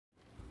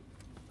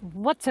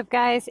What's up,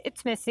 guys?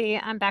 It's Missy.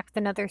 I'm back with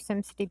another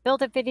SimCity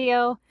Build It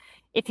video.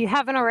 If you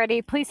haven't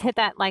already, please hit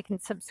that like and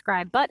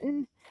subscribe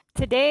button.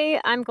 Today,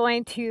 I'm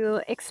going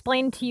to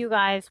explain to you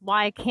guys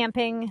why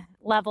camping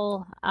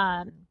level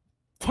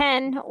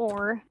 10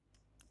 or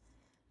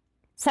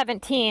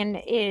 17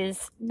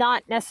 is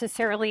not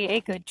necessarily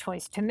a good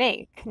choice to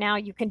make. Now,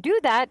 you can do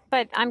that,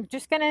 but I'm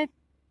just going to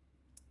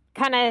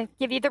kind of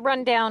give you the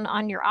rundown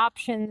on your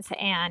options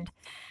and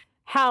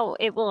how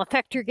it will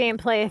affect your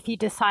gameplay if you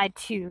decide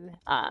to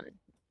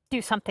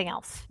do something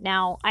else.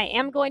 Now, I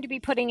am going to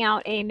be putting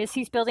out a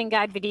Missy's Building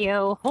Guide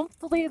video,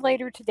 hopefully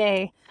later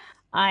today.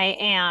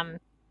 I'm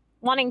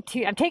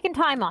taking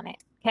time on it,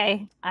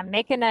 okay? I'm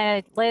making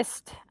a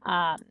list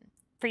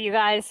for you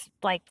guys,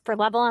 like for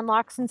level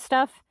unlocks and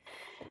stuff.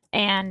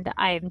 And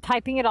I'm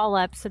typing it all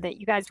up so that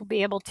you guys will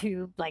be able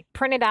to like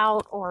print it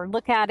out or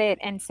look at it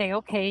and say,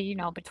 okay, you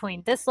know,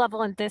 between this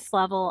level and this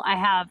level, I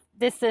have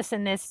this, this,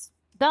 and this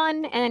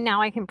done, and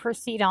now I can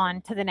proceed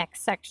on to the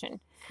next section.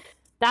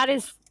 That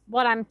is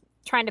what I'm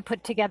trying to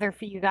put together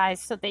for you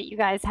guys so that you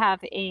guys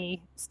have a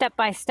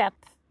step-by-step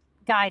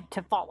guide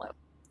to follow,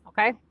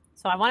 okay?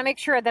 So I want to make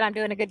sure that I'm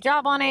doing a good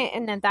job on it,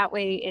 and then that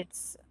way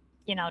it's,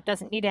 you know,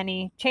 doesn't need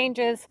any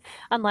changes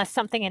unless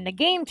something in the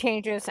game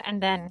changes,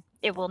 and then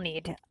it will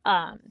need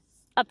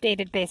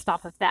updated based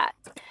off of that.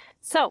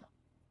 So,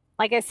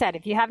 like I said,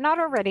 if you have not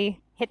already,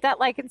 hit that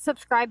like and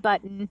subscribe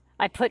button.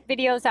 I put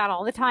videos out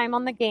all the time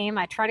on the game.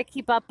 I try to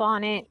keep up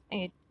on it.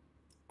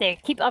 They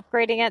keep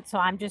upgrading it, so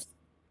I'm just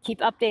keep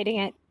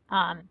updating it.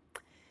 All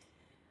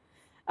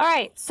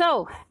right,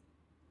 so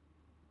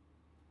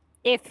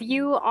if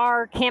you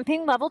are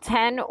camping level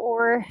 10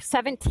 or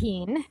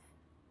 17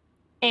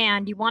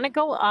 and you want to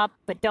go up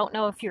but don't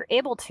know if you're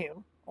able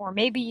to, or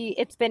maybe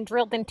it's been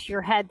drilled into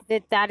your head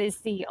that that is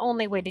the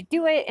only way to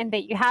do it and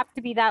that you have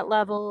to be that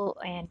level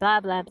and blah,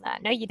 blah, blah.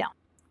 No, you don't,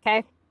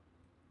 okay?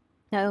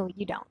 No,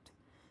 you don't.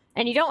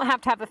 And you don't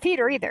have to have a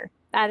feeder either.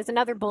 That is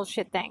another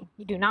bullshit thing.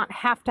 You do not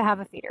have to have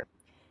a feeder.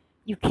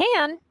 You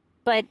can,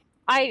 but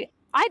I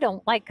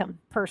don't like them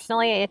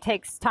personally. It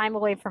takes time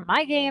away from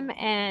my game,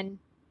 and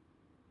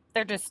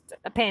they're just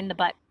a pain in the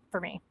butt for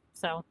me.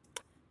 So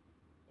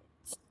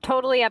it's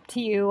totally up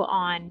to you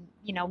on,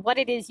 you know, what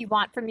it is you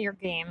want from your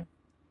game.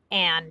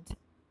 And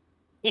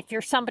if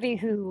you're somebody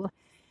who,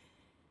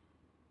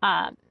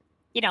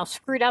 you know,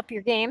 screwed up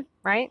your game,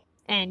 right?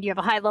 And you have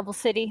a high level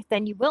city,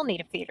 then you will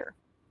need a feeder.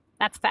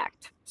 That's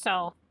fact.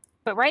 So,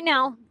 but right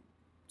now,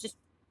 just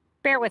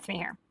bear with me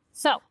here.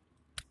 So,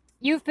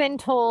 you've been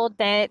told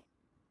that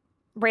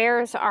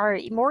rares are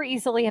more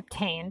easily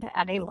obtained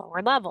at a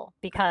lower level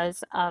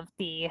because of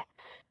the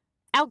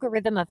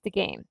algorithm of the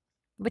game,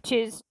 which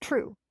is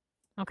true.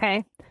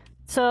 Okay.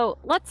 So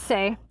let's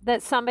say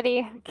that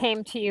somebody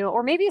came to you,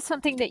 or maybe it's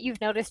something that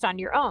you've noticed on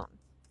your own,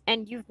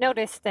 and you've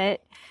noticed that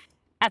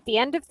at the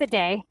end of the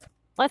day,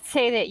 let's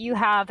say that you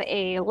have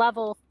a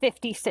level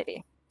 50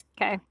 city,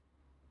 okay?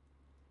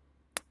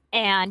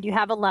 And you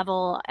have a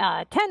level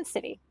 10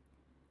 city.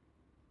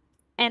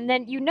 And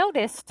then you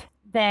noticed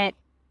that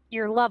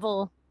your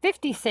level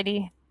 50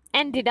 city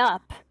ended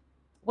up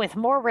with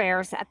more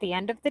rares at the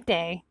end of the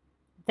day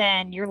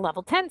than your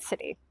level 10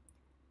 city.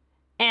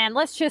 And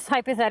let's just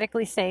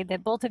hypothetically say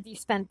that both of you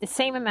spent the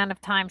same amount of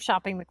time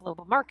shopping the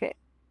global market.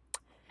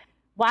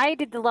 Why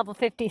did the level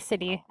 50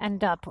 city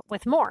end up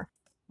with more?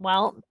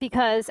 Well,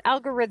 because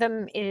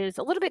algorithm is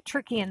a little bit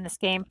tricky in this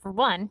game, for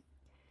one.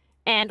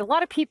 And a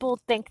lot of people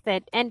think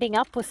that ending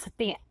up with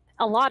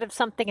a lot of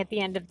something at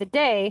the end of the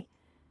day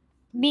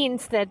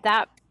means that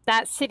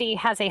that city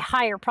has a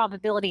higher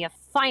probability of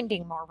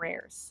finding more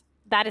rares.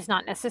 That is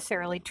not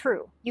necessarily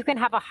true. You can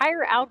have a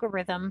higher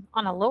algorithm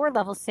on a lower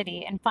level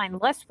city and find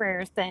less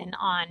rares than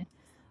on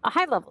a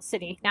high level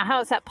city. Now,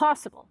 how is that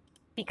possible?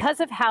 Because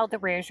of how the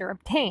rares are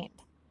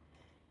obtained.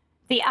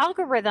 The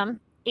algorithm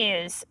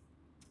is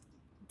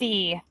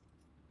the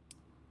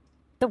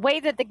way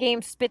that the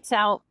game spits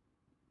out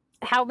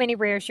how many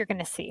rares you're going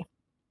to see.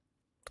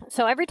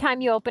 So every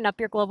time you open up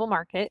your global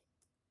market,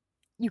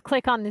 you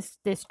click on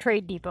this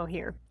trade depot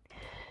here.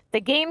 The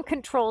game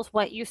controls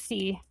what you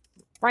see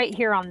right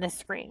here on this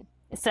screen.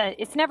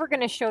 It's never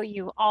going to show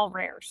you all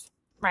rares,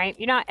 right?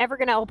 You're not ever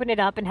going to open it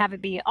up and have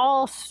it be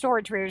all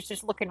storage rares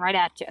just looking right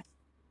at you.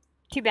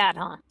 Too bad,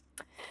 huh?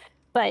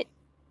 But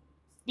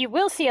you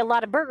will see a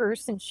lot of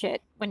burgers and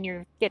shit when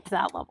you get to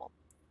that level.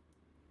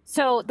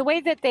 So the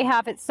way that they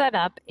have it set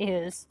up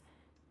is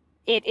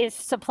it is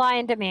supply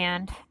and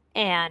demand,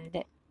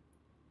 and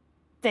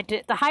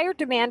the higher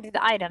demanded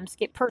items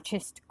get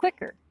purchased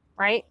quicker,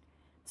 right?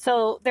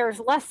 So there's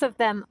less of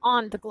them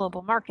on the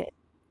global market.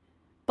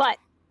 But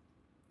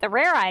the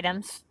rare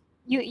items,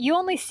 you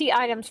only see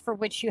items for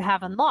which you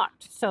have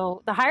unlocked.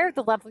 So the higher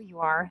the level you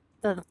are,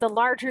 the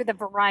larger the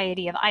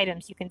variety of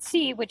items you can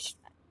see, which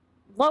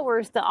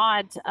lowers the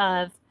odds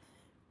of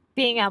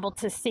being able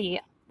to see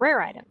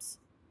rare items,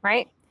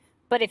 right?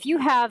 But if you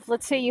have,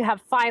 let's say you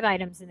have 5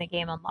 items in the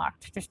game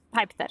unlocked, just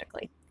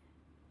hypothetically,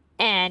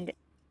 and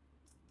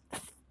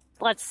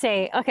let's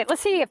say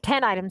you have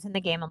 10 items in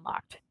the game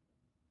unlocked.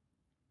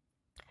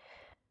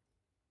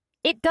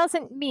 it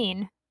doesn't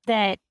mean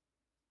that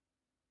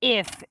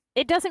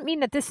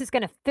this is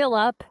going to fill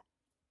up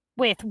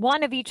with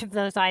one of each of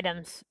those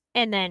items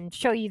and then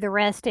show you the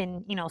rest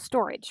in,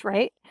 storage,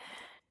 right?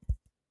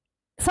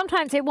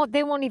 Sometimes they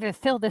won't even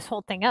fill this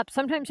whole thing up.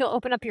 Sometimes you'll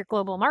open up your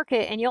global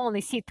market and you'll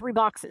only see 3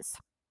 boxes.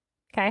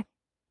 Okay?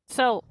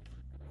 So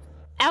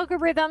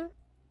algorithm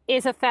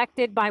is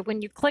affected by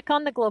when you click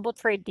on the global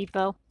trade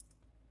depot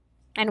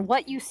and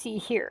what you see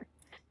here.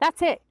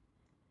 That's it.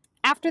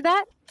 After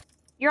that,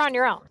 you're on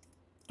your own.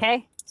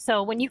 Okay?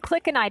 So when you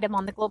click an item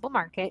on the global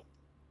market,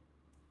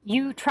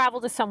 you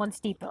travel to someone's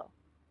depot.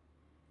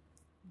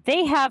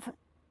 They have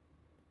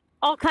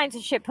all kinds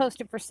of shit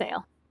posted for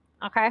sale.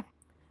 Okay?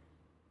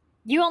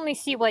 You only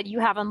see what you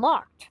have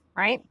unlocked,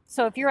 right?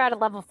 So if you're at a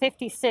level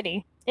 50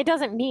 city, it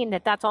doesn't mean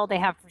that that's all they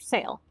have for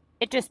sale.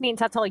 It just means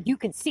that's all you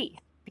can see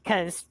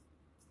because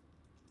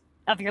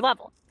of your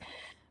level.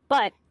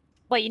 But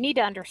what you need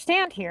to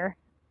understand here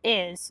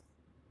is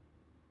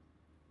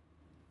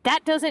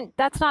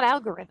that's not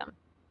algorithm.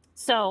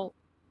 So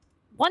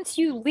once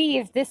you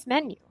leave this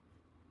menu,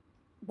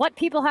 what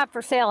people have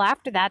for sale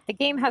after that, the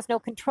game has no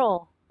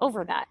control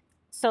over that.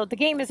 So the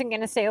game isn't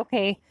going to say,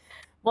 okay,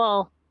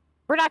 well,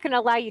 we're not going to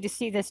allow you to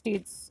see this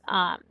dude's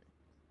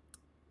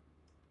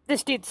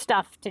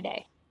stuff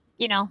today,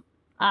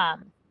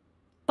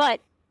 But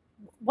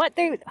what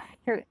here,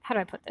 how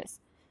do I put this?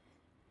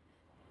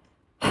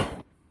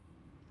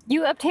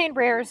 You obtain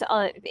rares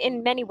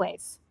in many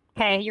ways.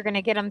 Okay, you're going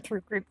to get them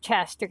through group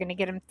chest. You're going to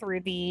get them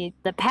through the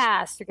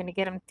pass. You're going to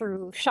get them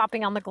through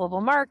shopping on the global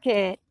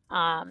market.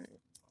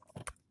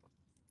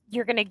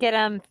 You're going to get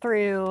them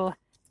through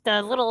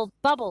the little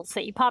bubbles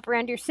that you pop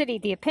around your city,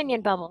 the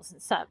opinion bubbles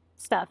and stuff.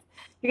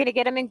 You're going to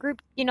get them in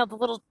group, the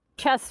little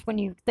chests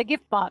the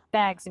gift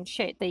bags and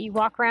shit that you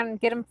walk around and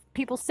get them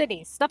people's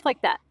cities, stuff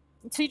like that.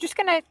 So you're just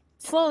going to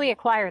slowly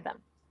acquire them,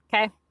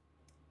 okay?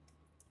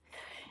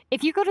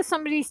 If you go to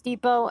somebody's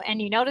depot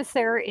and you notice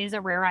there is a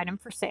rare item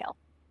for sale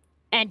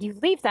and you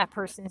leave that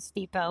person's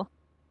depot,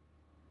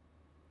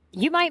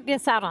 you might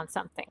miss out on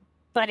something.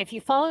 But if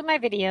you follow my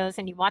videos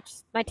and you watch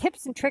my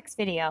tips and tricks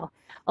video,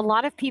 a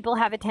lot of people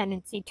have a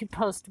tendency to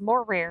post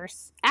more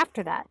rares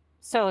after that.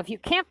 So if you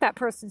camp that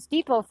person's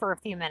depot for a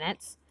few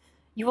minutes,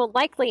 you will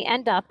likely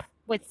end up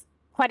with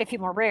quite a few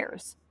more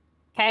rares,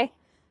 okay?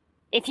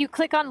 If you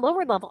click on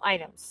lower level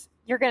items,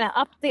 you're going to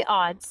up the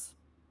odds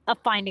of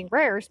finding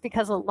rares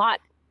because a lot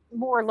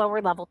more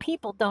lower level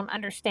people don't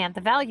understand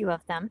the value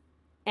of them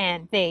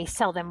and they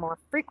sell them more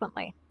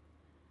frequently.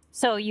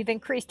 So you've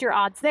increased your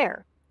odds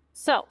there.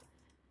 So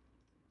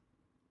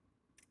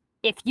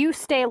if you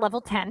stay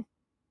level 10,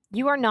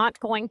 you are not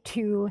going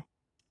to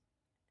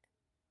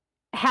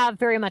have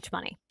very much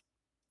money.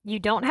 You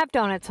don't have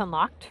donuts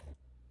unlocked.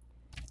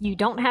 You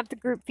don't have the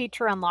group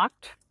feature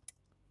unlocked.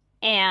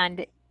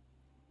 And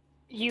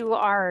you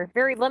are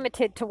very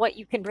limited to what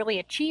you can really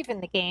achieve in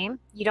the game.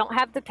 You don't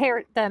have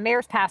the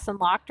Mayor's Pass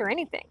unlocked or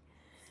anything.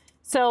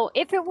 So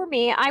if it were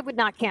me, I would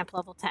not camp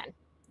level 10.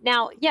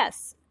 Now,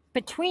 yes,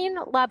 between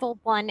level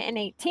 1 and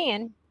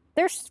 18,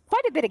 there's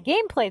quite a bit of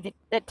gameplay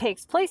that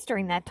takes place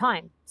during that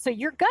time. So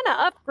you're going to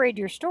upgrade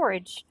your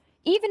storage,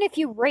 even if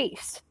you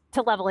race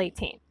to level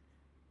 18.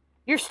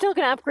 You're still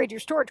going to upgrade your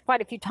storage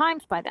quite a few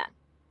times by then,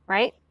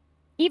 right?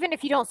 Even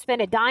if you don't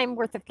spend a dime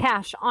worth of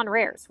cash on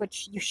rares,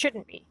 which you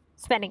shouldn't be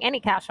spending any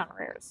cash on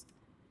rares.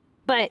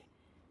 But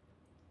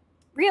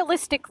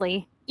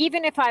realistically,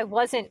 even if I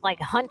wasn't like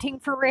hunting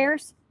for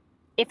rares,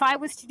 if I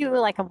was to do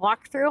like a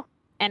walkthrough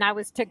and I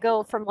was to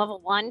go from level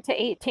 1 to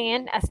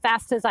 18 as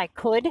fast as I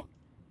could,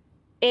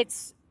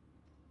 it's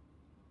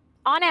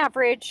on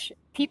average,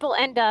 people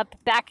end up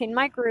back in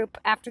my group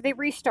after they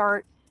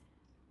restart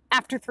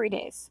after 3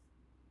 days.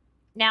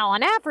 Now,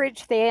 on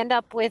average, they end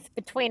up with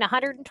between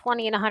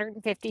 120 and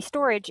 150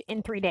 storage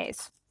in 3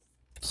 days.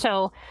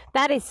 So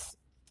that's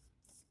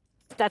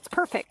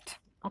perfect,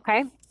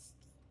 okay?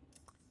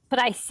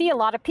 But I see a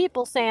lot of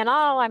people saying,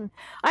 oh,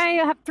 I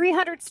have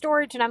 300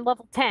 storage and I'm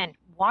level 10.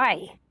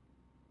 Why?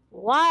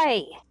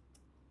 Why?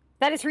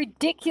 That is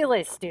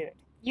ridiculous, dude.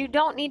 You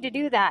don't need to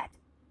do that.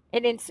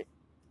 And it's,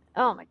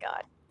 oh my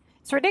God.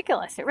 It's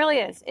ridiculous. It really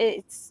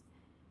is.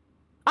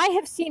 I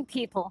have seen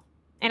people,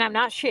 and I'm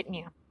not shitting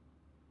you,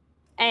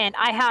 and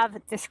I have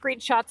the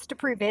screenshots to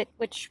prove it,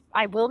 which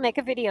I will make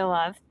a video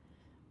of.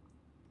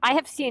 I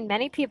have seen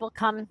many people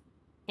come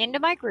into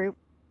my group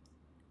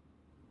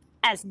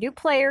as new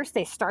players.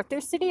 They start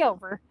their city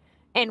over,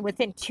 and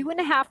within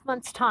 2.5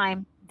 months'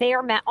 time, they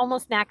are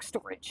almost max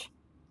storage.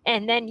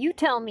 And then you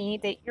tell me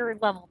that you're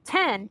level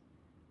 10,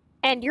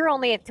 and you're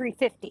only at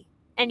 350,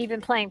 and you've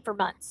been playing for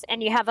months,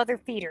 and you have other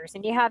feeders,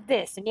 and you have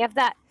this, and you have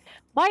that.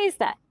 Why is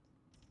that?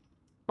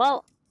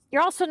 Well,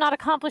 you're also not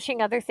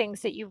accomplishing other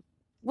things that you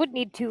would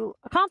need to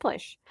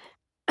accomplish.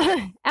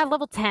 At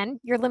level 10,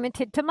 you're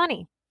limited to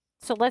money.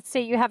 So let's say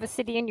you have a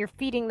city and you're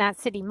feeding that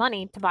city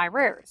money to buy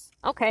rares.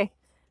 Okay,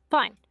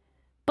 fine.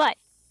 But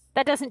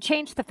that doesn't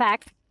change the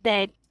fact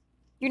that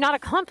you're not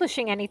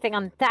accomplishing anything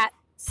on that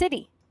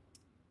city.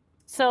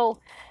 So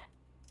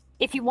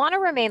if you want to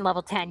remain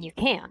level 10, you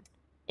can.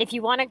 If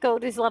you want to go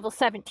to level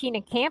 17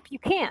 and camp, you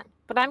can.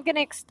 But I'm going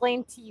to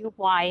explain to you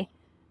why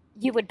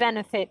you would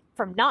benefit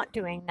from not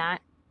doing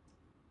that.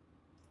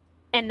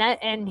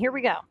 And here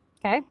we go,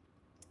 okay?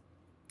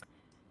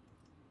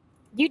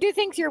 You do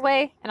things your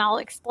way, and I'll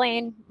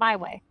explain my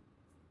way.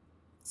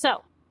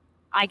 So,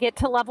 I get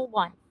to level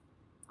 1.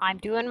 I'm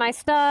doing my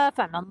stuff.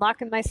 I'm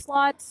unlocking my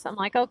slots. I'm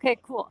like, okay,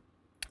 cool.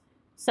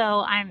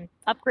 So I'm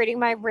upgrading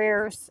my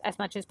rares as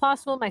much as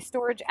possible, my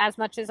storage as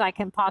much as I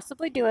can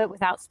possibly do it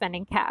without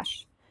spending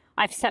cash.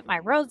 I've set my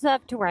roads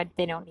up to where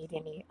they don't need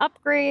any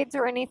upgrades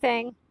or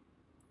anything,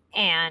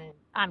 and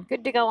I'm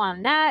good to go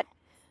on that.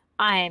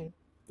 I'm,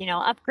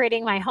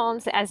 upgrading my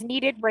homes as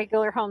needed,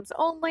 regular homes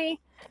only.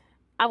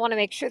 I want to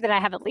make sure that I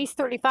have at least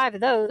 35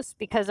 of those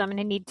because I'm going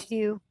to need to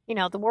do,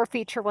 the war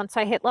feature once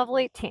I hit level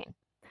 18.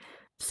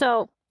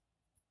 So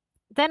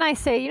then I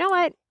say, you know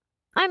what?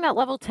 I'm at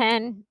level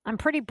 10. I'm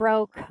pretty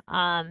broke.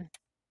 I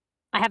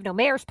have no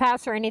mayor's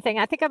pass or anything.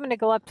 I think I'm going to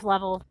go up to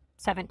level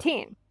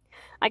 17.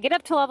 I get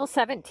up to level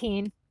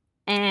 17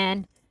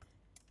 and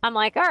I'm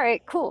like, all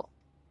right, cool.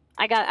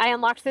 I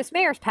unlocked this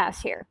mayor's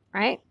pass here,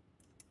 right?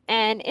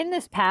 And in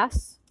this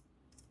pass,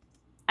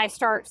 I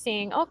start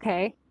seeing,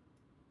 okay,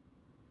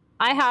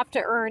 I have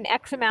to earn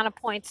X amount of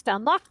points to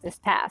unlock this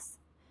pass,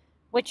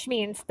 which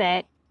means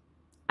that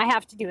I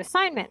have to do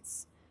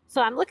assignments.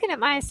 So I'm looking at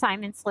my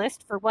assignments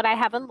list for what I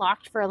have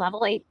unlocked for a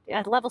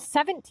level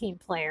 17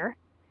 player,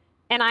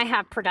 and I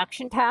have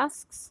production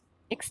tasks,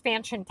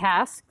 expansion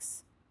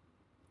tasks,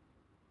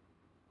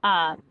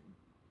 earn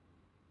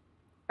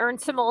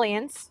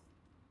simoleons,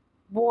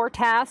 war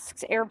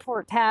tasks,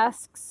 airport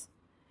tasks,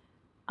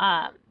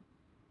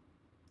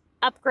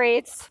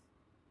 upgrades,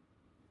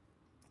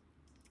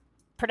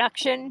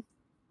 production.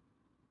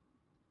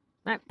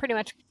 Pretty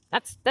much,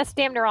 that's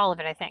damn near all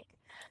of it, I think.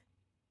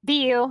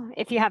 VU,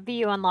 if you have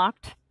VU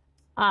unlocked.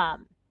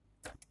 But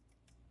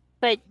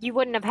you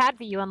wouldn't have had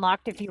VU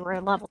unlocked if you were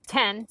level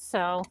 10,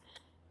 so,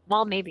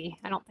 well, maybe.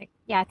 I don't think,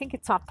 yeah, I think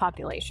it's off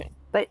population.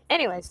 But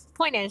anyways, the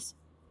point is,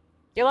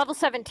 you're level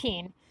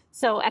 17,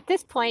 so at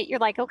this point, you're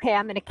like, okay,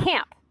 I'm going to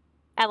camp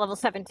at level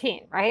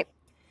 17, right?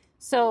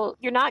 So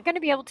you're not going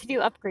to be able to do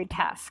upgrade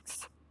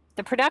tasks.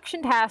 The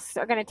production tasks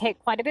are going to take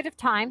quite a bit of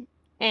time,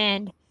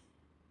 and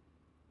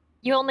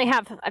you only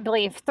have, I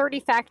believe, 30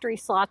 factory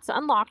slots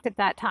unlocked at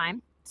that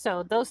time.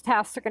 So those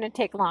tasks are going to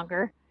take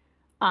longer.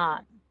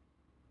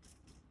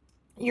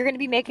 You're going to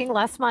be making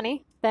less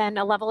money than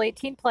a level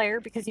 18 player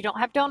because you don't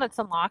have donuts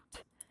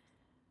unlocked.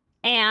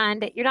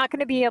 And you're not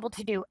going to be able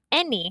to do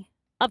any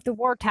of the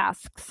war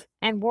tasks.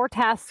 And war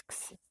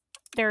tasks,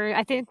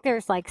 I think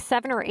there's like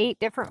 7 or 8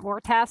 different war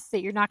tasks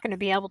that you're not going to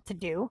be able to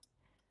do.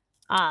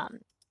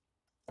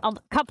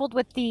 Coupled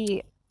with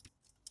the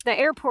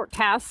airport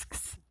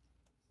tasks,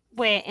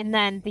 and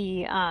then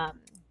the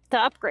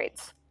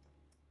upgrades.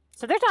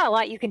 So there's not a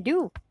lot you can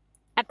do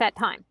at that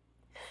time.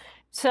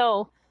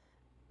 So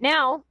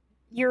now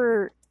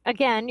you're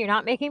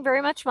not making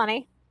very much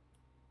money,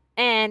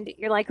 and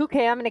you're like,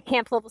 okay, I'm going to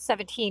camp level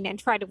 17 and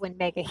try to win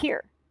Mega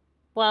here.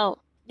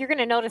 Well, you're going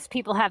to notice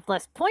people have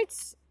less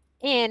points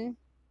in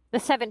the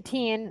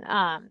 17,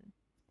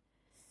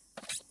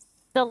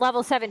 the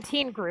level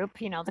 17 group,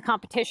 the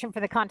competition for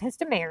the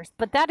contest of mayors,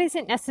 but that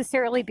isn't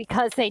necessarily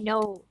because they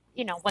know,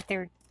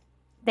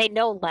 they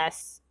know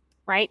less,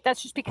 right?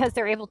 That's just because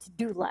they're able to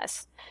do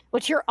less,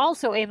 which you're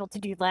also able to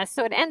do less.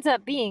 So it ends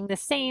up being the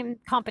same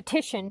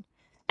competition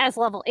as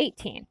level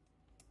 18.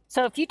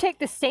 So if you take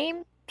the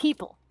same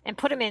people and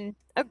put them in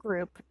a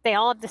group, they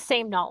all have the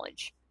same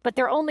knowledge, but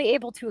they're only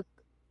able to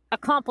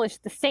accomplish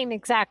the same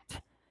exact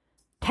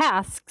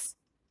tasks.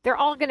 They're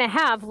all going to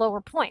have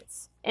lower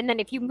points. And then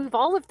if you move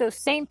all of those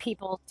same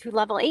people to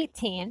level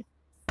 18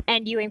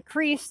 and you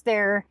increase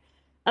their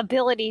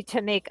ability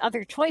to make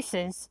other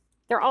choices,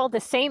 they're all the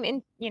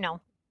same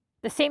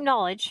the same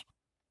knowledge.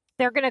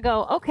 They're going to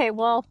go, okay,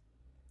 well,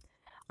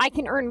 I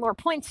can earn more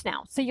points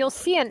now. So you'll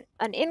see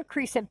an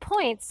increase in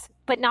points,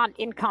 but not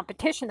in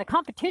competition. The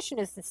competition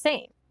is the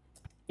same.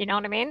 You know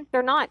what I mean?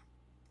 They're not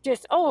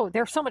just, oh,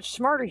 they're so much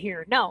smarter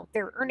here. No,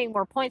 they're earning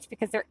more points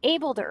because they're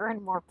able to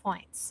earn more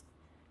points.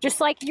 Just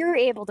like you're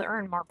able to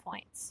earn more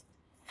points.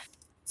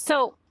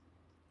 So,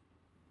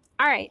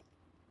 all right,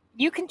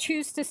 you can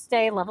choose to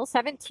stay level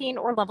 17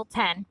 or level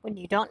 10 when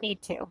you don't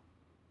need to.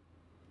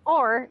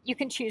 Or you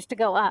can choose to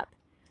go up.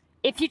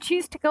 If you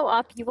choose to go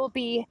up, you will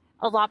be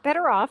a lot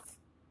better off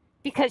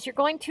because you're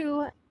going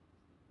to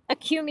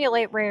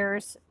accumulate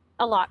rares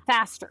a lot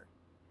faster.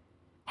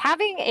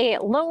 Having a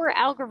lower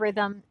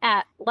algorithm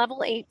at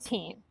level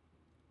 18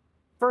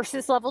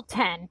 versus level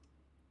 10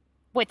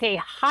 with a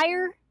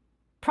higher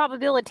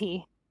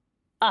probability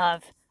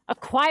of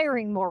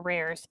acquiring more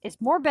rares is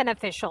more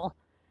beneficial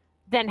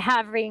than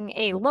having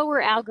a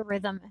lower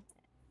algorithm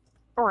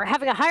or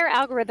having a higher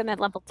algorithm at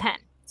level 10.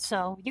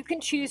 So you can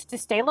choose to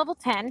stay level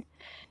 10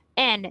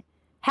 and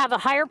have a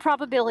higher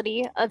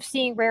probability of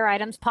seeing rare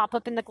items pop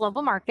up in the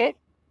global market,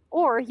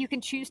 or you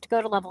can choose to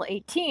go to level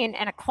 18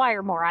 and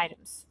acquire more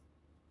items.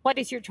 What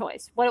is your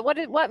choice?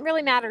 What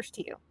really matters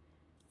to you?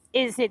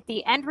 Is it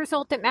the end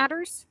result that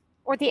matters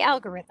or the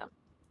algorithm?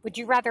 Would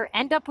you rather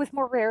end up with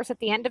more rares at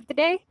the end of the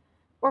day,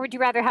 or would you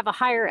rather have a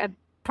higher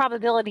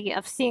probability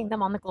of seeing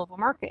them on the global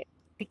market?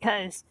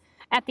 Because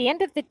at the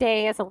end of the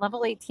day, as a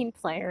level 18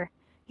 player,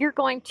 you're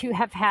going to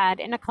have had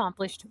and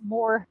accomplished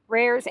more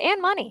rares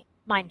and money,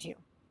 mind you.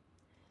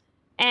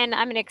 And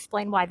I'm going to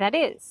explain why that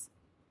is.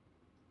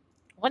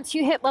 Once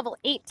you hit level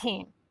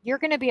 18, you're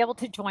going to be able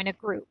to join a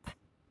group.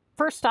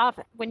 First off,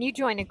 when you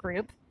join a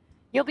group,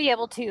 you'll be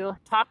able to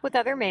talk with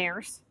other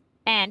mayors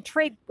and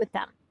trade with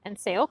them and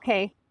say,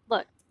 okay,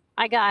 look,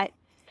 I got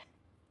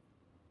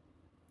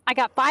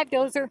 5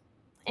 dozer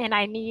and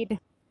I need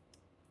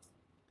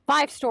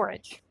 5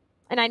 storage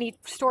and I need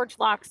storage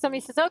locks.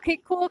 Somebody says, okay,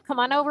 cool, come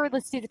on over,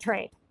 let's do the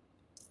trade.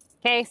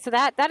 Okay, so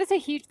that is a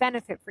huge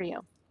benefit for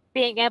you,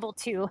 being able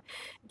to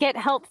get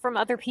help from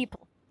other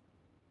people.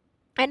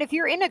 And if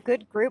you're in a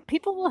good group,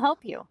 people will help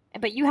you,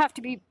 but you have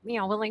to be,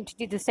 willing to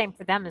do the same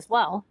for them as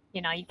well.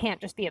 You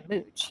can't just be a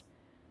mooch.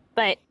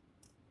 But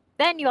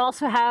then you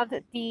also have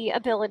the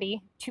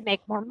ability to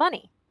make more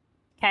money.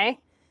 Okay,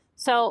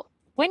 so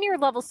when you're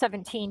level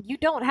 17, you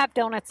don't have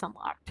donuts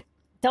unlocked.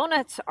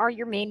 Donuts are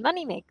your main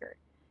money maker.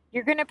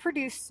 You're going to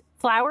produce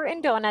flour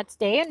and donuts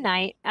day and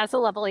night as a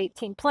level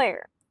 18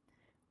 player.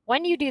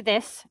 When you do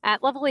this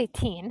at level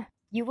 18,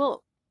 you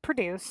will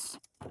produce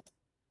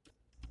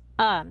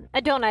a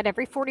donut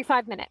every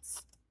 45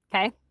 minutes.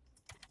 Okay,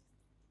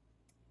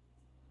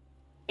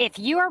 if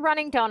you are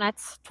running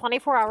donuts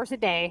 24 hours a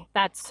day,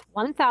 that's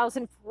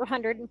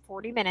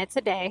 1,440 minutes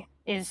a day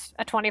is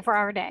a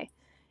 24-hour day.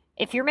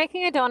 If you're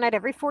making a donut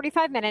every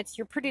 45 minutes,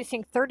 you're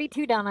producing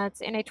 32 donuts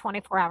in a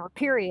 24-hour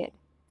period.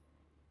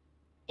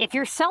 If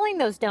you're selling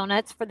those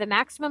donuts for the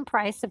maximum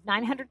price of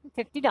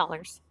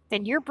 $950,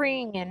 then you're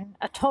bringing in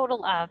a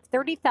total of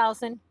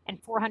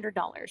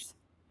 $30,400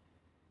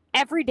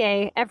 every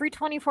day, every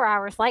 24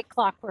 hours, like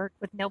clockwork,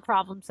 with no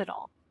problems at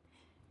all.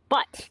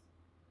 But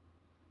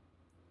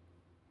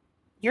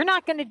you're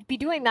not going to be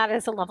doing that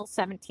as a level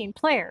 17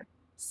 player.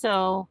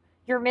 So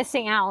you're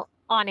missing out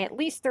on at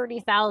least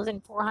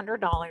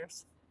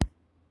 $30,400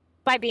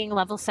 by being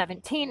level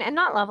 17 and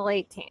not level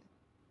 18.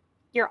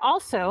 You're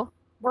also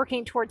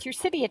working towards your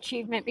city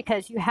achievement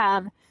because you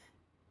have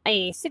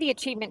a city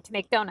achievement to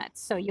make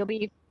donuts. So you'll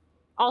be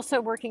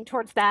also working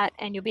towards that,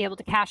 and you'll be able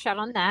to cash out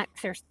on that.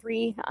 There's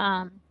three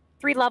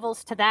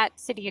levels to that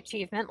city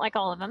achievement, like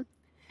all of them.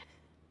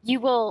 You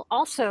will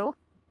also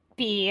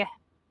be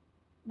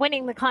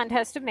winning the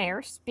contest of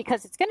mayors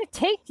because it's going to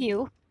take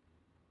you,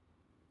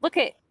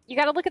 you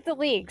got to look at the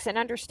leagues and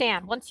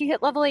understand, once you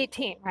hit level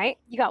 18, right?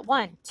 You got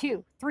 1,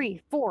 2,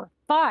 3, 4,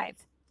 5.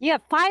 You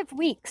have 5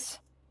 weeks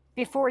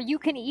before you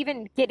can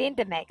even get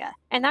into Mega.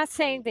 And that's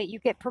saying that you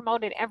get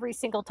promoted every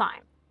single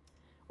time,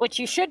 which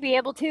you should be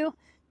able to.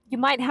 You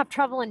might have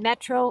trouble in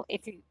Metro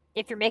if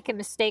you're making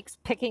mistakes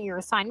picking your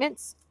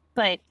assignments,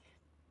 but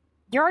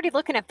you're already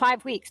looking at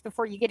 5 weeks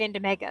before you get into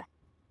Mega.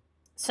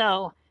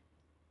 So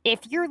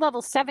if you're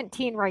level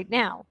 17 right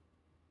now,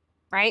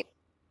 right,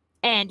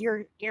 and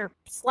you're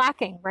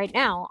slacking right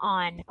now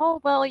on,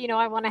 oh, well,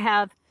 I want to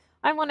have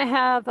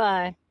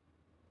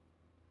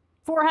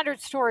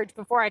 400 storage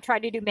before I try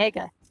to do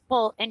Mega.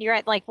 Well, and you're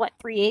at like, what,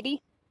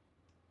 380?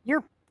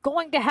 You're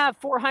going to have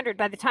 400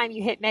 by the time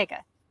you hit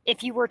Mega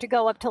if you were to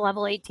go up to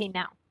level 18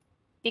 now.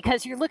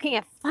 Because you're looking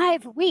at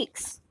 5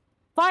 weeks.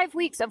 5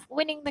 weeks of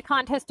winning the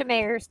contest of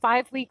mayors,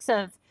 5 weeks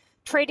of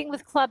trading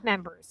with club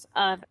members,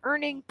 of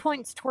earning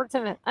points towards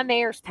a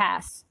mayor's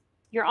pass.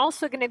 You're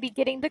also going to be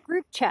getting the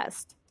group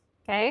chest.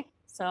 Okay?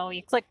 So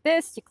you click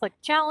this, you click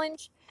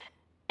challenge,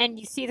 and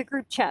you see the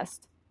group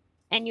chest.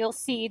 And you'll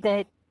see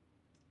that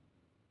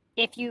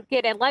if you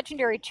get a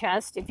legendary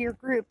chest, if your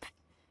group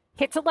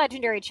hits a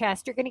legendary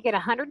chest, you're going to get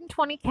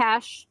 120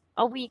 cash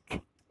a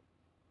week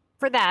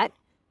for that,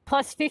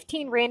 plus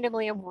 15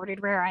 randomly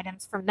awarded rare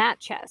items from that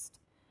chest.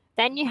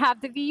 Then you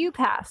have the VU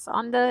pass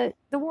on the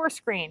war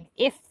screen.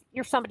 If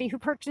you're somebody who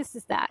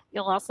purchases that,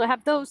 you'll also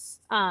have those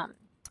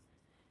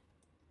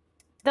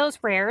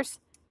rares,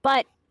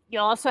 but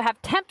you'll also have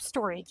temp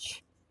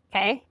storage.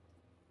 Okay,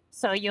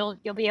 so you'll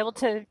be able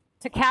to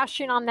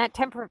cash in on that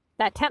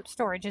temp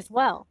storage as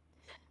well,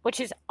 which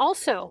is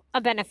also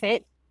a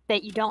benefit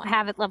that you don't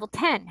have at level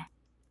 10.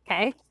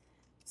 Okay,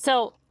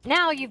 so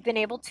now you've been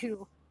able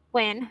to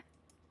win.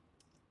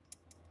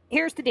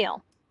 Here's the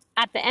deal.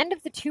 At the end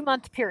of the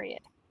 2-month period,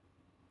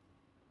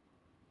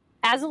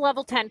 as a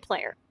level 10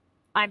 player,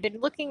 I've been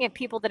looking at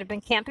people that have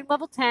been camping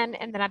level 10,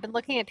 and then I've been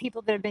looking at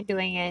people that have been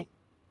doing it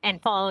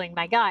and following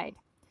my guide.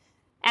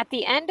 At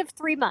the end of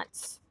 3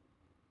 months,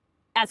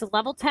 as a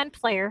level 10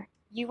 player,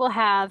 you will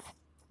have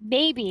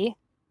maybe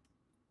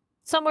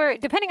somewhere,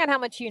 depending on how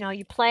much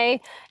you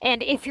play,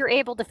 and if you're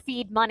able to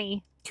feed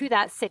money to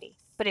that city.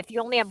 But if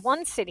you only have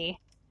one city,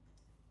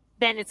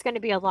 then it's going to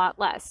be a lot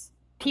less.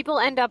 People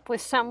end up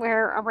with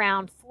somewhere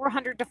around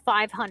 400 to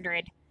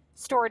 500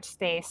 storage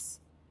space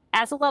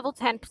as a level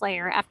 10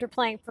 player after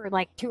playing for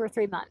like 2 or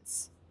 3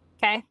 months.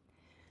 Okay?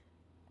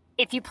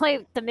 If you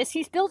play the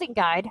Missy's Building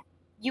Guide,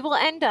 you will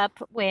end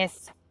up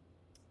with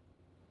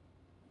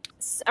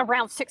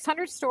around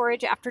 600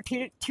 storage after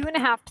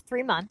 2.5 to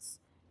 3 months.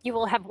 You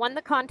will have won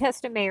the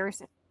contest of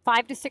mayors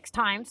 5 to 6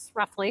 times,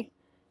 roughly.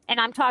 And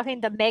I'm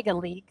talking the Mega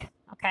League,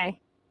 okay?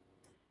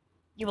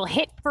 You will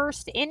hit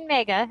first in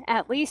Mega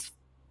at least.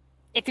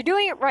 If you're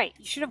doing it right,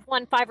 you should have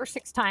won 5 or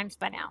 6 times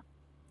by now.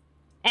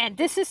 And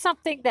this is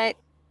something that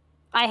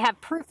I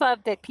have proof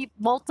of that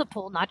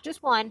multiple, not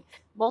just one,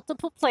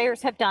 multiple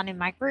players have done in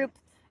my group.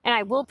 And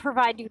I will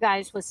provide you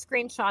guys with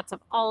screenshots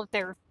of all of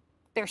their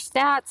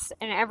stats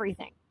and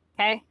everything,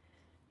 okay?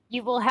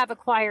 You will have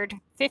acquired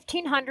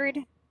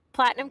 1,500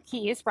 platinum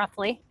keys,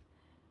 roughly.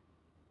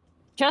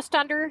 Just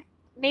under,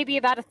 maybe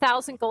about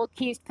 1,000 gold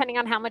keys, depending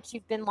on how much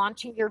you've been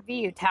launching your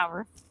VU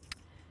tower.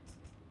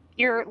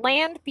 Your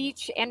land,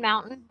 beach, and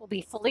mountain will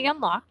be fully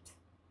unlocked.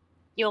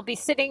 You'll be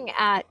sitting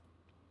at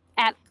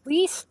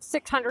least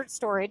 600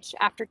 storage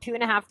after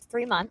 2.5 to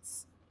 3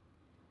 months.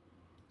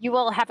 You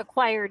will have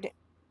acquired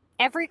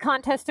every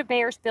contest of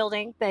mayors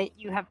building that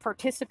you have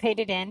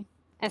participated in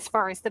as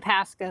far as the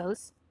past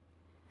goes.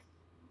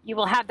 You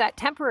will have that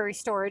temporary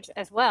storage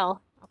as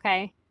well,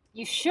 okay?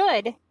 You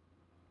should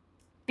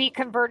be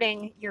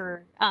converting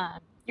your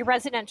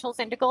residentials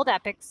into gold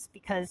epics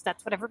because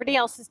that's what everybody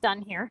else has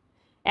done here.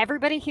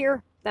 Everybody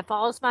here that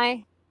follows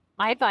my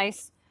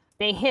advice,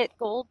 they hit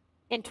gold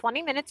in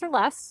 20 minutes or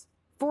less,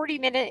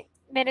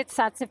 40-minute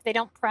sets if they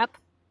don't prep,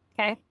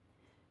 okay?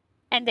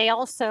 And they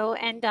also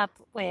end up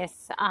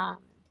with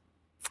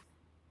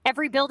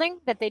every building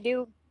that they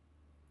do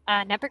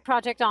an epic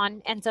project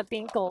on ends up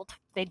being gold.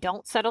 They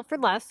don't settle for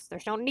less.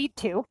 There's no need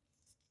to,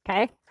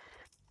 okay?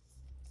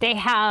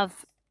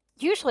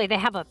 Usually they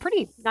have a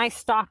pretty nice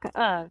stock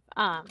of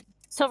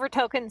silver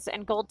tokens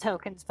and gold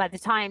tokens by the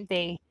time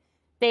they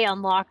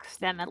unlock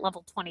them at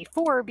level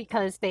 24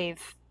 because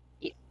they've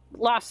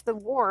lost the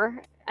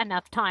war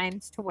enough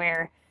times to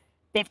where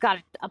they've got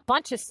a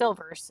bunch of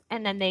silvers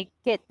and then they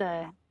get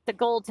the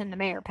golds in the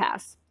mayor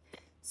pass.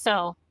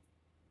 So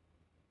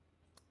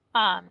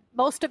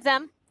most of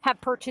them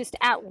have purchased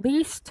at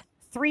least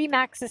 3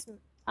 Maxis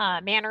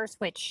manors,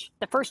 which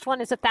the first one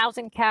is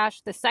 1,000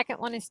 cash, the second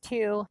one is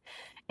 2,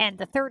 and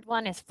the third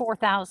one is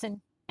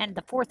 4,000, and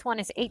the fourth one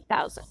is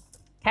 8,000.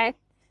 Okay,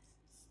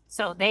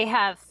 so they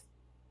have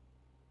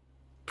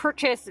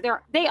purchased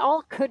they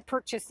all could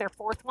purchase their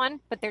fourth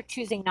one, but they're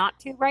choosing not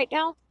to right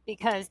now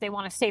because they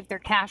want to save their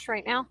cash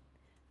right now.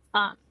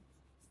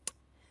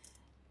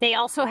 They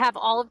also have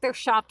all of their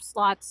shop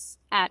slots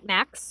at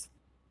max.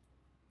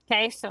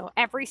 Okay, so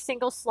every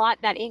single slot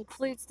that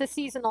includes the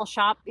seasonal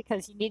shop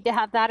because you need to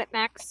have that at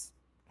max.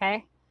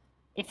 Okay,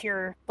 if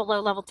you're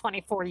below level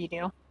 24, you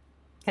do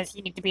because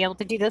you need to be able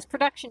to do those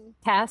production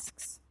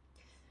tasks.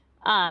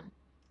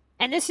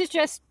 And this is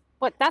just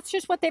that's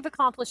just what they've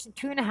accomplished in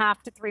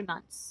 2.5 to 3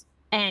 months.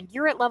 And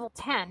you're at level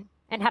 10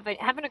 and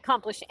haven't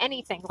accomplished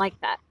anything like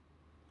that.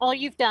 All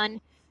you've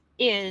done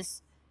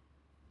is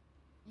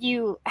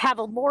you have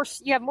more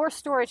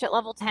storage at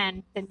level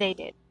 10 than they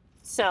did.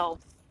 So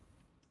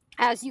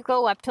as you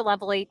go up to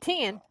level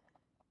 18,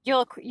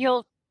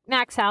 you'll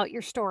max out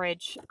your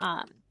storage.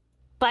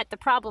 But the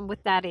problem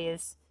with that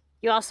is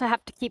you also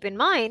have to keep in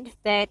mind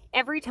that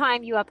every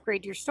time you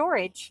upgrade your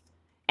storage,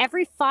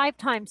 every 5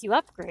 times you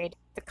upgrade,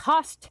 the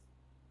cost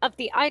of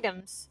the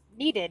items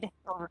needed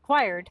or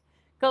required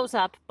goes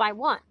up by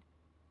 1.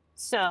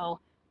 So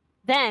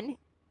then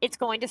it's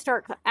going to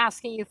start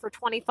asking you for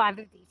 25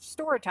 of each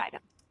storage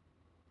item.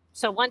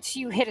 So once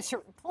you hit a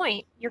certain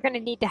point, you're going to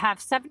need to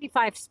have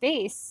 75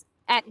 space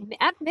at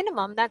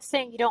minimum. That's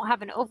saying you don't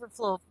have an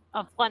overflow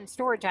of 1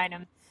 storage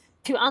item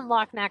to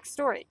unlock max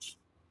storage.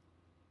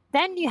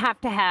 Then you have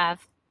to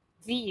have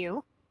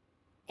VU,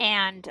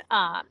 and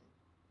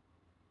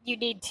you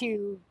need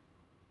to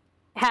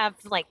have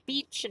like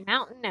beach and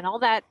mountain and all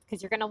that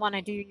because you're going to want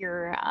to do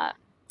your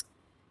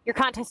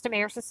contest of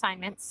mayors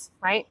assignments,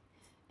 right?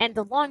 And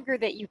the longer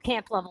that you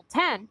camp level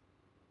 10,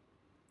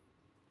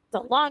 the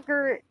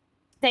longer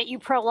that you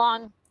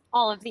prolong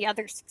all of the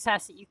other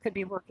success that you could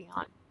be working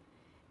on.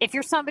 If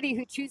you're somebody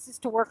who chooses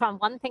to work on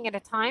one thing at a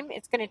time,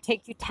 it's going to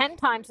take you 10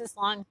 times as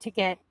long to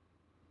get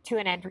to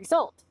an end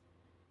result.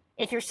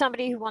 If you're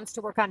somebody who wants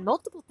to work on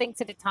multiple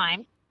things at a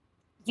time,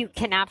 you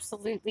can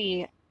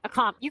absolutely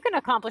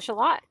accomplish a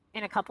lot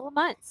in a couple of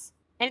months.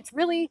 And it's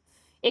really,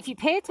 if you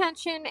pay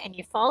attention and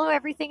you follow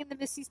everything in the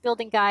Missy's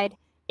Building Guide,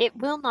 it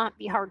will not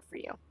be hard for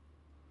you.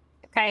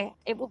 Okay?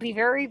 It will be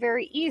very,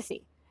 very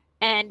easy.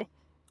 And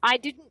I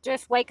didn't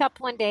just wake up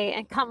one day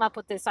and come up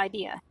with this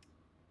idea.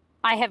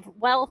 I have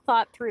well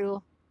thought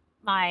through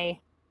my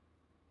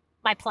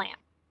plan,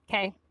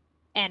 okay,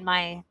 and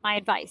my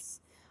advice.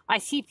 I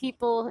see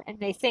people and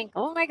they think,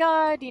 oh my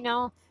God,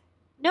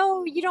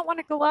 no, you don't want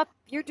to go up.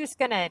 You're just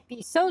going to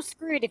be so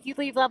screwed if you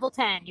leave level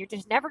 10. You're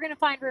just never going to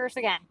find rares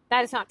again.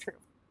 That is not true,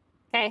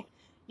 okay?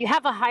 You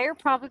have a higher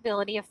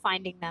probability of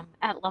finding them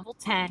at level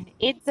 10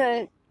 in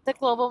the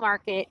global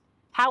market.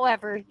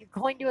 However, you're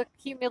going to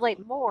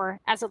accumulate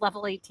more as a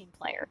level 18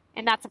 player,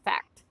 and that's a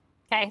fact,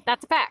 okay?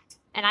 That's a fact,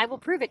 and I will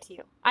prove it to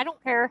you. I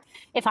don't care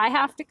if I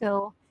have to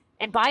go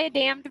and buy a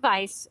damn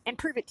device and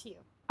prove it to you.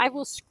 I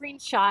will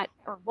screenshot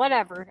or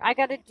whatever I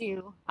got to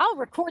do. I'll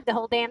record the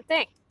whole damn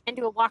thing and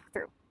do a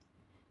walkthrough.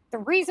 The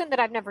reason that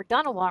I've never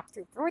done a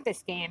walkthrough for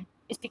this game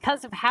is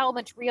because of how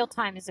much real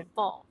time is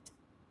involved.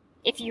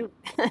 If you,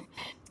 can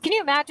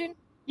you imagine,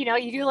 you know,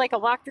 you do like a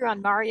walkthrough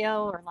on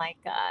Mario or like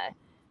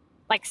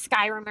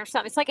Skyrim or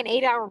something. It's like an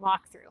 8-hour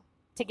walkthrough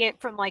to get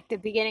from like the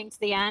beginning to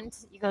the end.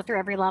 You go through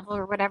every level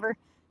or whatever.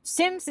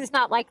 Sims is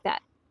not like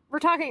that. We're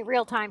talking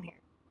real time here.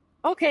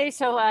 Okay,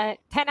 so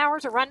 10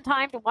 hours of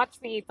runtime to watch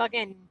me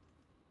fucking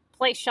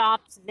play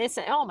shops and this.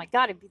 And, oh my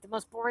god, it'd be the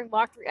most boring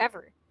walkthrough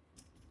ever.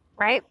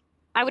 Right?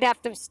 I would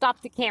have to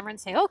stop the camera and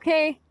say,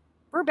 okay,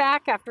 we're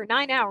back after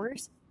 9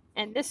 hours,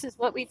 and this is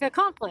what we've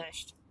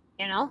accomplished,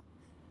 you know?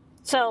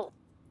 So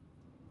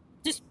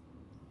just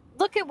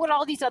look at what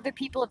all these other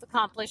people have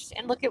accomplished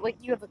and look at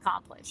what you have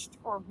accomplished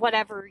or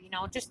whatever, you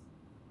know, just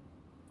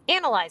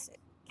analyze it,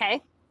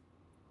 okay?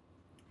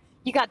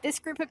 You got this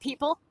group of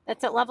people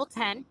that's at level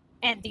 10,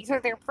 and these are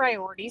their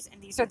priorities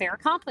and these are their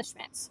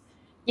accomplishments.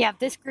 You have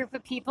this group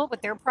of people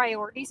with their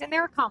priorities and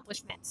their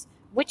accomplishments.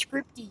 Which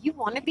group do you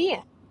want to be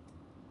in?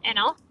 You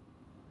know?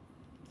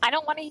 I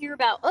don't want to hear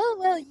about, oh,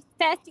 well, you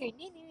faster.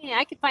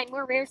 I could find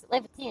more rares at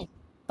level 10.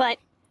 But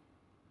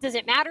does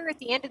it matter at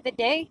the end of the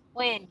day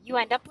when you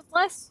end up with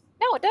less?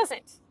 No, it doesn't.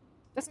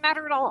 It doesn't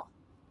matter at all.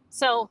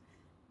 So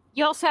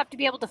you also have to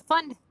be able to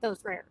fund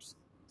those rares.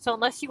 So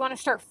unless you want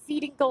to start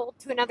feeding gold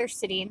to another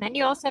city, and then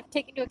you also have to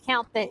take into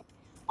account that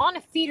on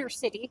a feeder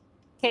city,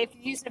 okay, if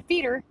you're using a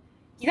feeder,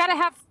 you got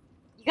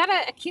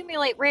to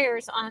accumulate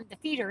rares on the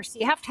feeder, so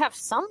you have to have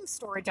some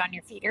storage on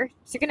your feeder.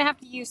 So you're going to have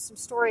to use some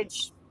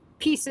storage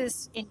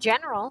pieces in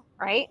general,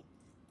 right,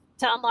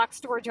 to unlock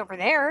storage over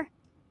there.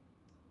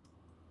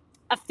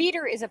 A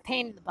feeder is a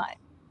pain in the butt,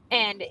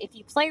 and if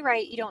you play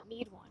right, you don't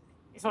need one,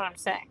 is what I'm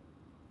saying.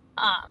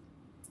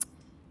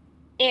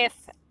 If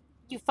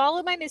you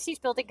follow my Missy's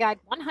Building Guide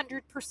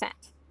 100%,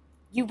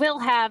 you will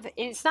have, and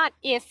it's not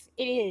if,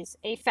 it is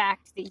a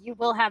fact that you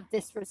will have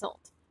this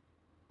result.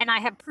 And I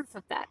have proof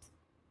of that.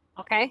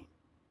 Okay?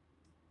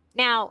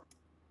 Now,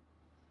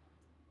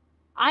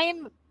 I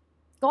am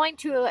going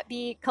to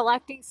be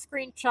collecting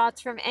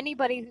screenshots from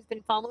anybody who's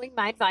been following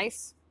my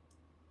advice,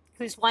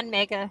 who's won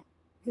Mega,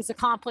 who's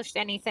accomplished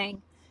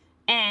anything.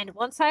 And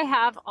once I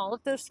have all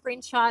of those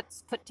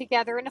screenshots put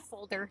together in a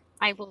folder,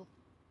 I will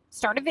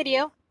start a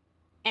video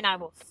and I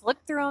will flip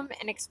through them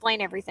and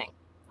explain everything.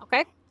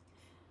 Okay?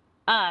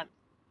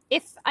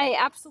 If I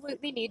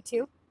absolutely need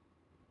to,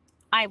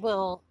 I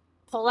will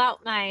pull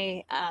out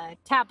my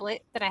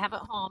tablet that I have at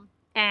home,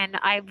 and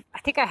I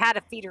think I had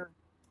a feeder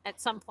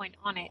at some point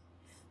on it,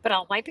 but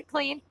I'll wipe it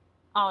clean,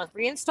 I'll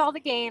reinstall the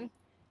game,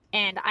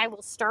 and I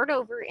will start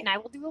over, and I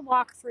will do a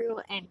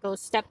walkthrough and go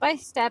step by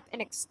step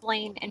and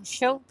explain and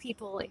show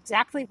people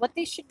exactly what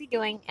they should be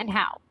doing and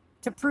how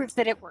to prove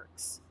that it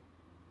works.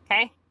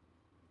 Okay?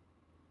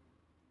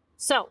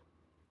 So,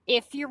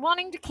 if you're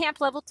wanting to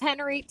camp level 10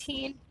 or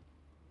 18,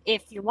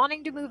 if you're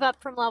wanting to move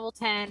up from level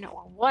 10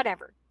 or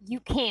whatever, you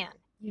can.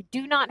 You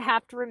do not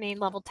have to remain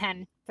level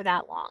 10 for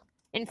that long.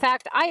 In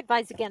fact, I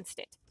advise against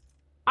it.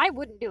 I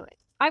wouldn't do it.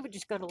 I would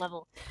just go to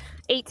level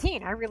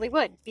 18. I really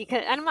would.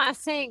 Because I'm not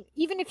saying,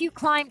 even if you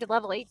climb to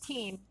level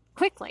 18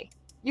 quickly,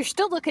 you're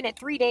still looking at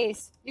 3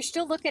 days. You're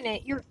still looking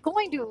at, you're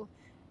going to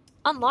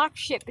unlock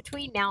shit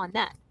between now and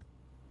then.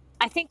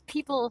 I think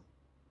people,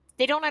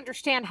 they don't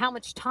understand how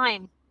much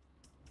time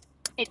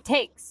it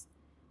takes.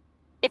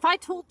 If I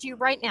told you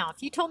right now,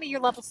 if you told me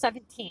you're level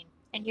 17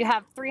 and you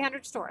have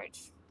 300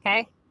 storage,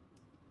 okay?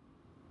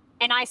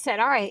 And I said,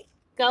 all right,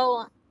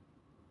 go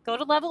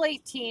to level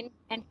 18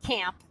 and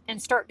camp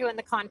and start doing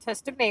the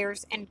contest of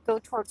mayors and go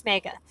towards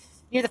Mega.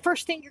 The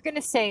first thing you're going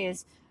to say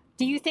is,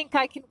 do you think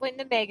I can win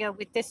the Mega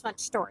with this much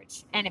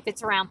storage? And if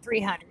it's around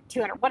 300,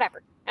 200,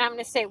 whatever. And I'm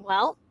going to say,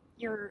 well,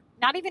 you're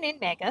not even in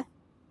Mega,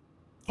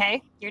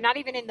 okay? You're not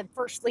even in the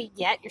first league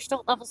yet. You're still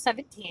at level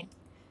 17.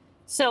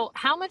 So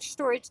how much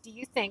storage do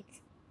you think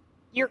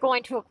you're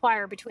going to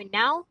acquire between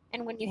now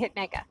and when you hit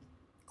Mega?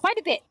 Quite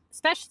a bit,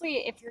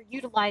 especially if you're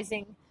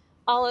utilizing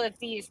all of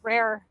these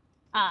rare,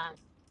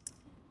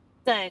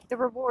 the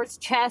rewards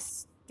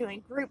chests,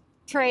 doing group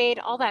trade,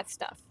 all that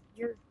stuff.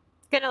 You're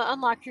going to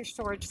unlock your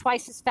storage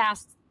twice as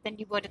fast than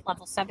you would at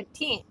level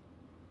 17.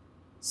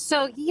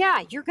 So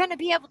yeah, you're going to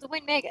be able to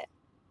win Mega.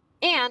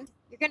 And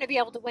you're going to be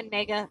able to win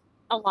Mega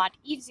a lot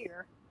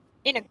easier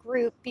in a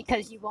group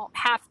because you won't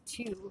have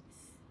to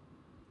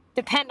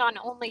depend on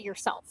only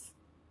yourself.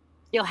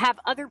 You'll have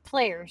other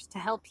players to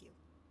help you.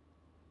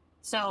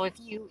 So if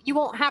you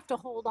won't have to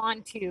hold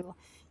on to,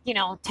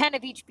 10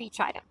 of each beach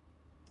item,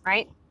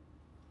 right?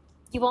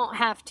 You won't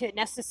have to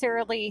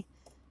necessarily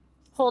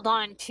hold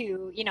on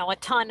to, a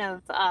ton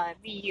of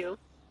VU.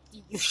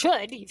 You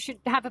should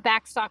have a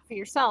backstock for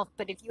yourself,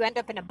 but if you end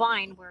up in a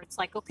bind where it's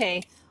like,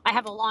 okay, I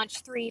have a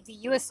launch 3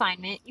 VU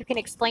assignment, you can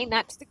explain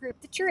that to the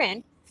group that you're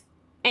in,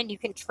 and you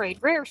can trade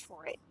rares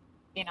for it,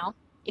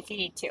 if you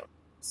need to.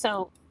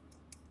 So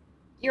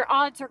your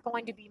odds are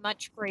going to be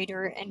much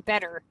greater and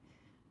better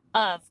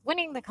of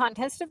winning the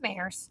contest of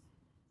mayors.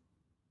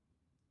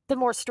 The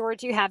more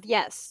storage you have,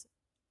 yes.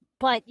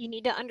 But you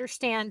need to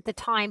understand the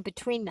time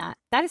between that.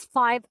 That is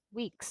 5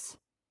 weeks.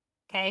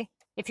 Okay?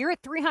 If you're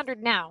at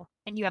 300 now,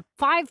 and you have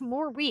 5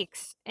 more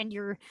weeks, and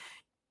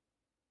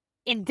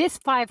in this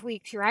 5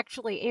 weeks, you're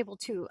actually able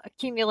to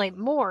accumulate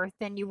more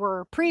than you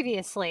were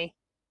previously,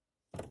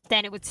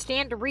 then it would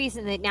stand to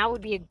reason that now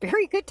would be a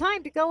very good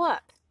time to go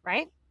up,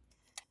 right?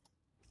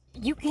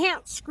 You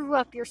can't screw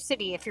up your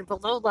city if you're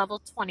below level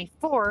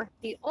 24.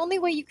 The only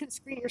way you can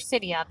screw your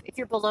city up if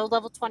you're below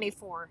level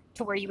 24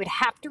 to where you would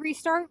have to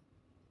restart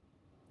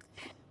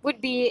would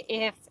be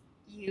if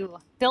you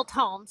built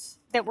homes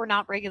that were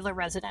not regular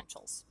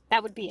residentials.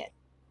 That would be it.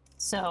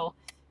 So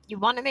you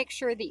want to make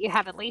sure that you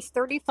have at least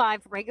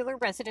 35 regular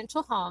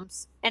residential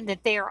homes and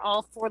that they are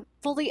all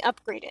fully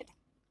upgraded.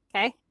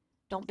 Okay?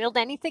 Don't build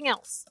anything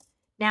else.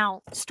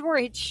 Now,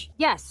 storage,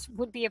 yes,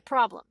 would be a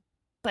problem.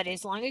 But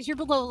as long as you're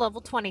below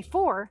level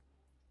 24,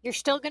 you're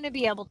still going to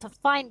be able to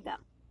find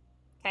them.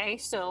 Okay?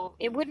 So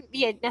it wouldn't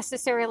be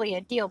necessarily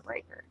a deal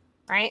breaker,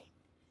 right?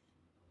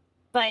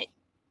 But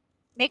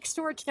make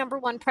storage number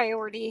 1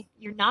 priority.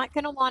 You're not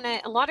going to want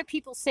to, a lot of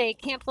people say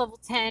camp level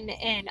 10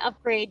 and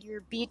upgrade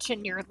your beach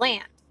and your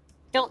land.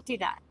 Don't do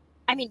that.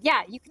 I mean,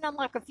 yeah, you can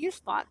unlock a few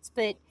spots,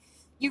 but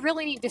you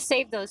really need to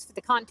save those for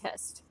the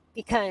contest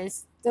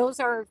because those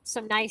are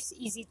some nice,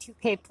 easy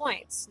 2K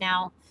points.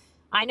 Now,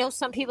 I know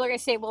some people are going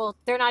to say, well,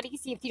 they're not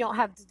easy if you don't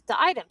have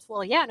the items.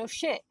 Well, yeah, no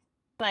shit.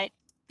 But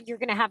you're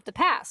going to have the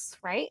pass,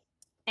 right?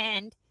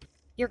 And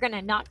you're going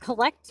to not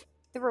collect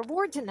the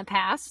rewards in the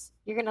pass.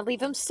 You're going to leave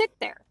them sit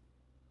there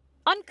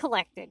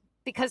uncollected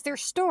because they're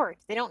stored.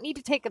 They don't need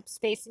to take up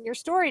space in your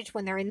storage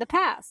when they're in the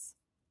pass.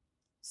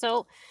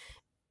 So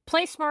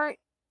play smart,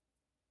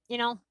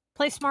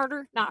 play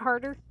smarter, not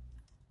harder.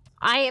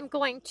 I am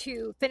going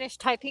to finish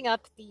typing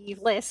up the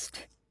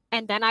list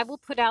and then I will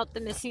put out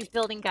the Missy's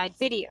Building Guide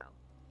video.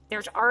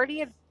 There's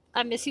already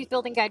a Missy's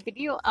Building Guide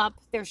video up.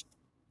 There's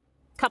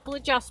a couple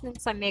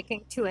adjustments I'm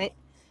making to it,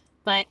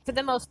 but for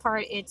the most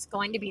part, it's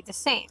going to be the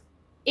same.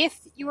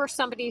 If you are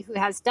somebody who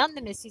has done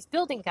the Missy's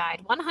Building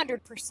Guide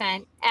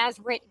 100% as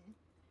written,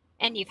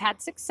 and you've had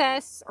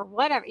success or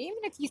whatever, even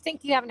if you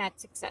think you haven't had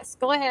success,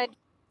 go ahead,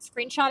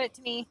 screenshot it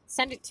to me,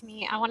 send it to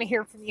me. I want to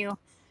hear from you.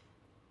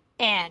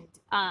 And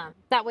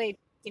that way,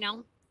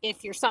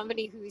 if you're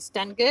somebody who's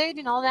done good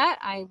and all that,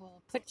 I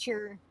will put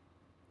your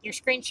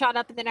screenshot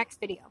up in the next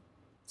video.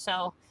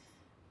 So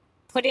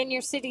put in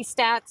your city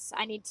stats.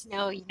 I need to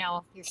know,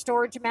 your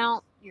storage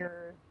amount,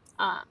 your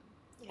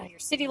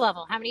city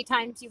level, how many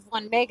times you've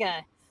won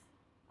Mega,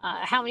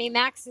 how many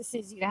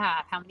maxes you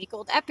have, how many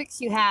gold epics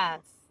you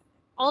have,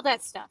 all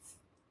that stuff.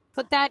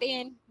 Put that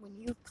in when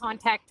you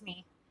contact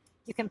me.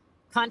 You can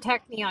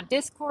contact me on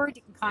Discord.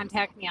 You can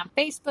contact me on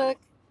Facebook.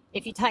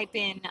 If you type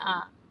in,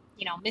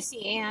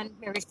 MissyAnne,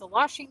 Marysville,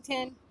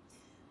 Washington.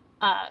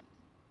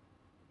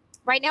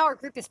 Right now our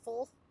group is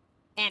full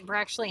and we're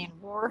actually in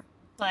war,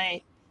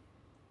 but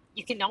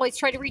you can always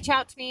try to reach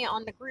out to me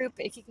on the group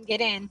if you can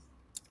get in.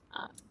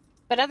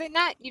 But other than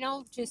that,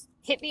 just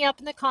hit me up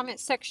in the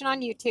comments section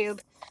on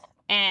YouTube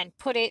and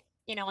put it,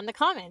 in the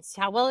comments.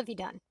 How well have you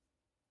done?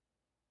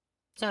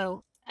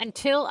 So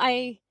until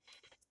I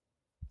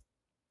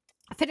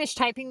finish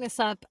typing this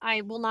up,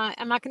 I'm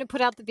not going to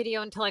put out the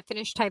video until I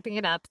finish typing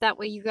it up. That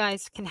way you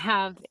guys can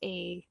have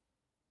a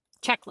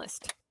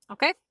checklist.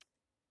 Okay?